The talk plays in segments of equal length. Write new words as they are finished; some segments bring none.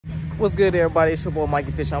What's good, everybody? It's your boy Mikey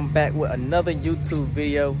Fish. I'm back with another YouTube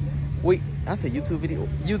video.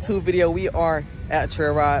 YouTube video. We are at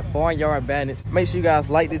Trail Ride, Yard Bandits. Make sure you guys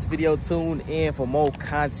like this video. Tune in for more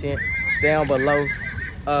content down below.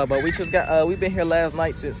 But we just got we've been here last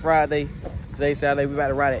night since Friday. Today's Saturday. We about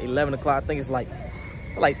to ride at 11 o'clock. I think it's like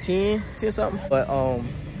 10 something. But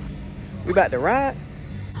we about to ride.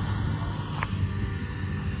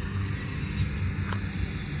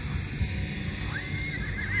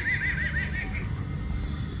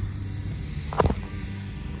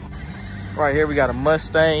 Right here we got a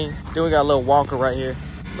Mustang. Then we got a little Walker right here.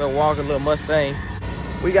 Little Mustang.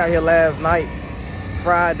 We got here last night,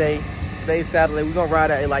 Friday. Today's Saturday. We're gonna ride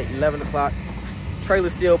at like 11 o'clock.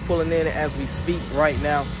 Trailer's still pulling in as we speak right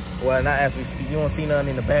now. Well, not as we speak. You don't see nothing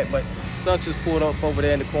in the back, but some just pulled up over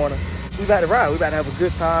there in the corner. We about to ride. We about to have a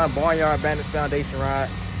good time. Yard Bandits Foundation ride.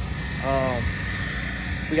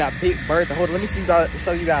 We got Big Bertha. Hold on, let me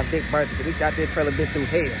show you guys Big Bertha, because we got that trailer been through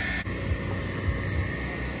hell.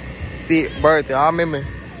 Big Bertha. I remember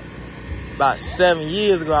about 7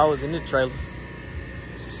 years ago I was in this trailer.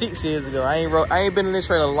 6 years ago. I ain't been in this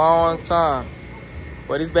trailer a long time.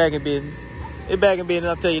 But it's back in business. It's back in business,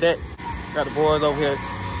 I'll tell you that. Got the boys over here. You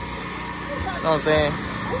know what I'm saying?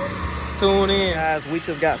 Tune in. Guys, we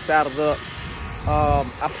just got saddled up.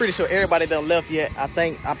 I'm pretty sure everybody done left yet.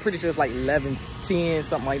 I'm pretty sure it's like 11:10,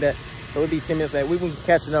 something like that. So it'll be 10 minutes late. We've been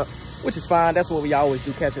catching up, which is fine. That's what we always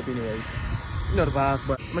do, catch up anyways. You know the vibes,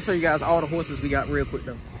 but I'm gonna show you guys all the horses we got real quick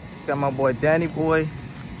though. Got my boy Danny Boy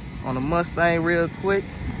on the Mustang real quick.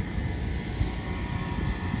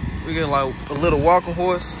 We got like a little walking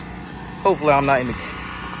horse. Hopefully I'm not in the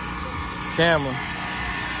camera.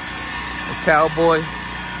 It's Cowboy.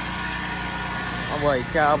 My boy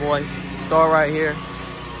Cowboy. Star right here.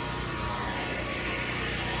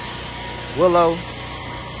 Willow.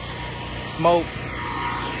 Smoke.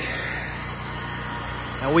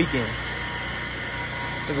 And Weekend.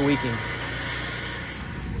 Look at Weekend.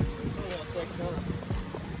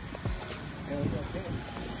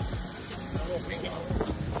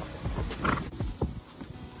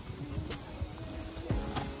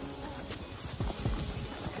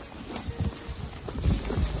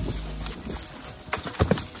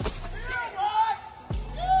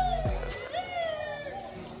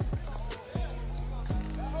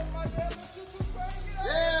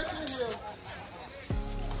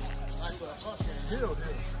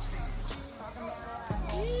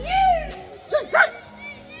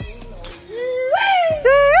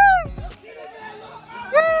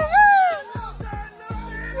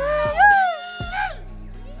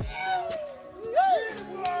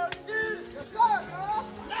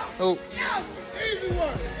 Oh. Easy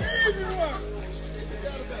one.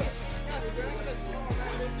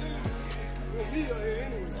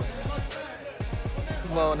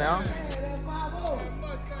 Come on now.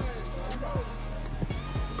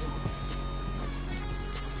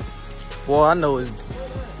 Boy, I know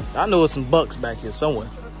it's some bucks back here somewhere.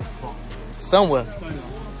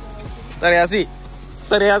 Daddy, I see it.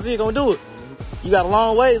 Gonna do it. You got a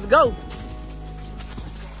long ways to go.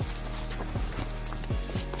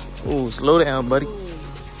 Ooh, slow down, buddy.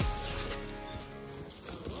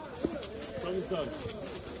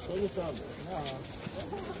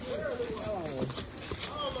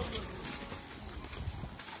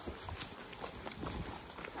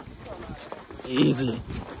 Easy.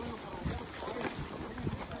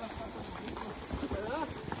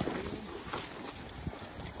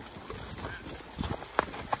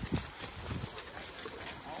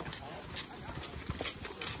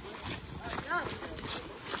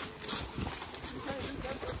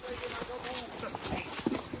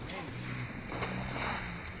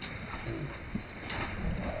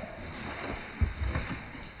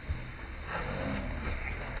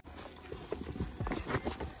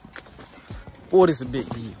 Boy, this is a big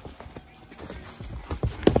deal.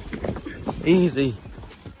 Easy.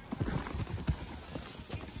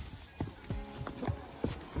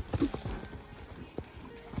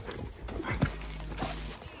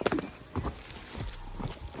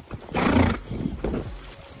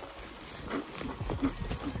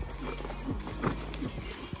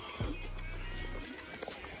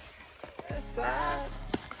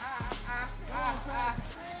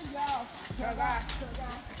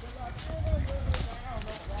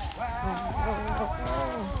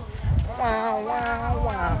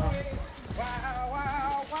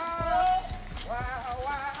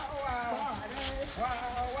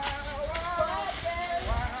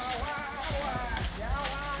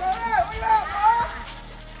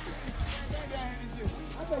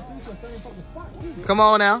 Come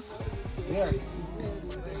on now. Yeah.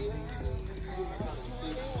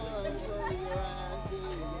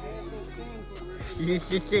 I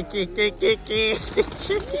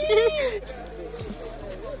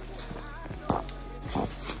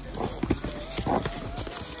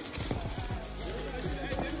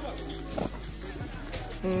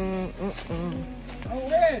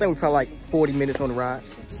think we probably like 40 minutes on the ride.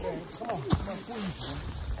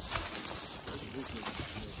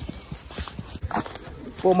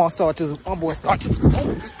 Boy, my starches, my boy starches.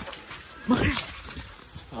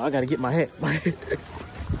 Oh, I gotta get my hat. Come here.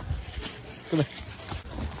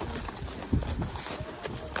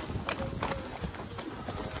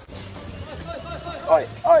 Alright.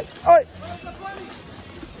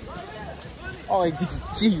 Alright, this is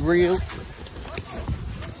G real.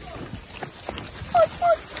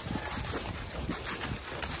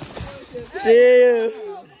 Yeah.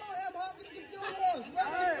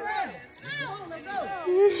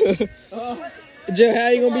 Joe, how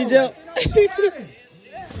you gonna be, Joe?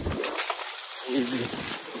 Easy.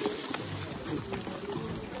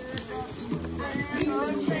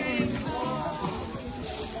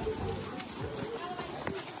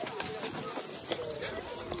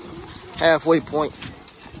 Halfway point.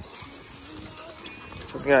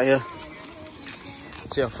 What's got here?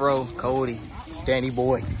 Jeff Rowe, Cody, Danny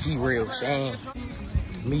Boy, G Real, Shane,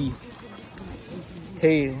 me,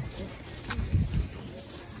 Hale.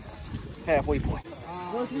 Halfway point.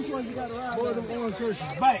 Which ones you got to ride? Boy, them orange shirts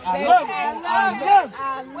is back. I love it.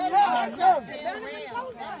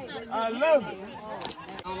 I love it.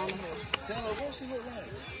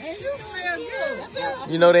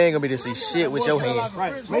 You know they ain't gonna be to see shit with your hand.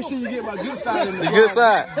 Right. Make sure you get my good side in the good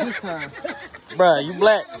side. This time. Bruh, you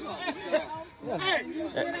black.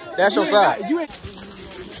 That's your side. You ain't. That's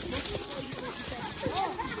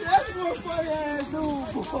what funny ass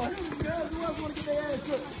dude, boy. That's what want to get their ass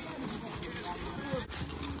cooked.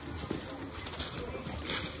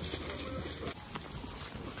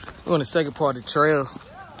 We're on the second part of the trail.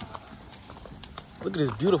 Look at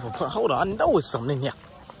this beautiful part. Hold on, I know it's something in here.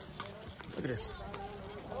 Look at this.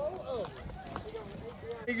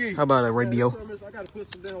 How about that, radio? I gotta put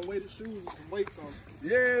some damn weighted shoes and some weights on.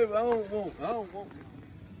 Yeah, but I don't want.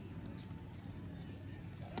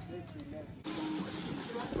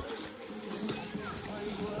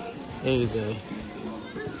 Easy.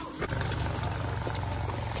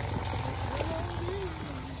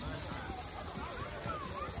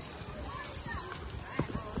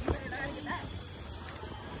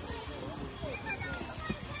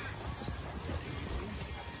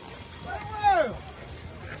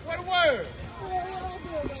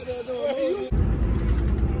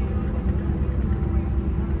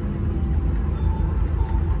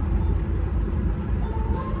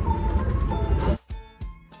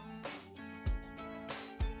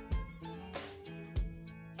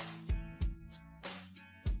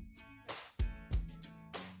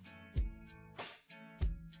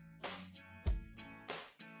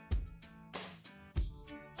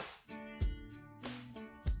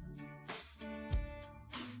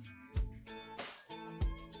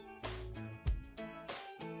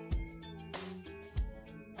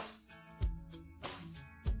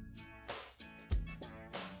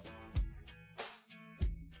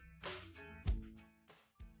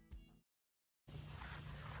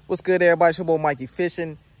 What's good, everybody? It's your boy Mikey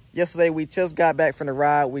Fishing. Yesterday, we just got back from the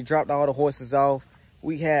ride. We dropped all the horses off.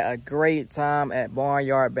 We had a great time at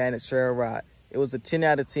Yard Bandits Trail Ride. It was a 10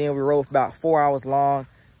 out of 10. We rode for about 4 hours long.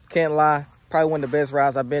 Can't lie, probably one of the best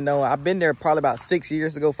rides I've been on. I've been there probably about 5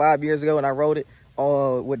 years ago, and I rode it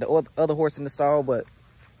with the other horse in the stall, but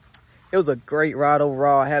it was a great ride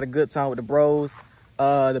overall. I had a good time with the bros.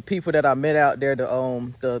 The people that I met out there,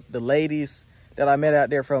 the ladies that I met out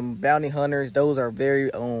there from Bounty Hunters, those are very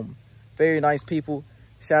nice people.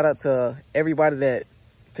 Shout out to everybody that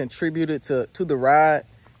contributed to the ride,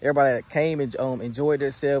 everybody that came and enjoyed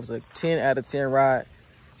themselves. A 10 out of 10 ride.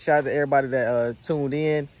 Shout out to everybody that tuned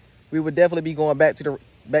in. We would definitely be going back to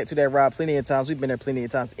that ride plenty of times. We've been there plenty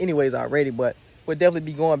of times anyways already, but we'll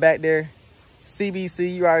definitely be going back there.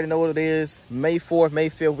 CBC, you already know what it is. May 4th, May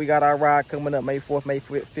 5th, we got our ride coming up. May 4th, May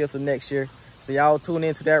 5th of next year. So y'all tune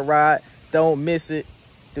into that ride. Don't miss it.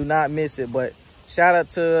 Do not miss it. But shout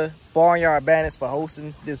out to Yard Bandits for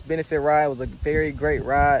hosting this benefit ride. It was a very great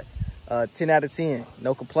ride. 10 out of 10.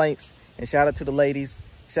 No complaints. And shout out to the ladies.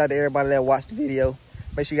 Shout out to everybody that watched the video.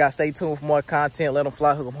 Make sure you guys stay tuned for more content. Let them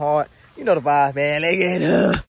fly, Hookem Hard. You know the vibe, man. Let's get it up.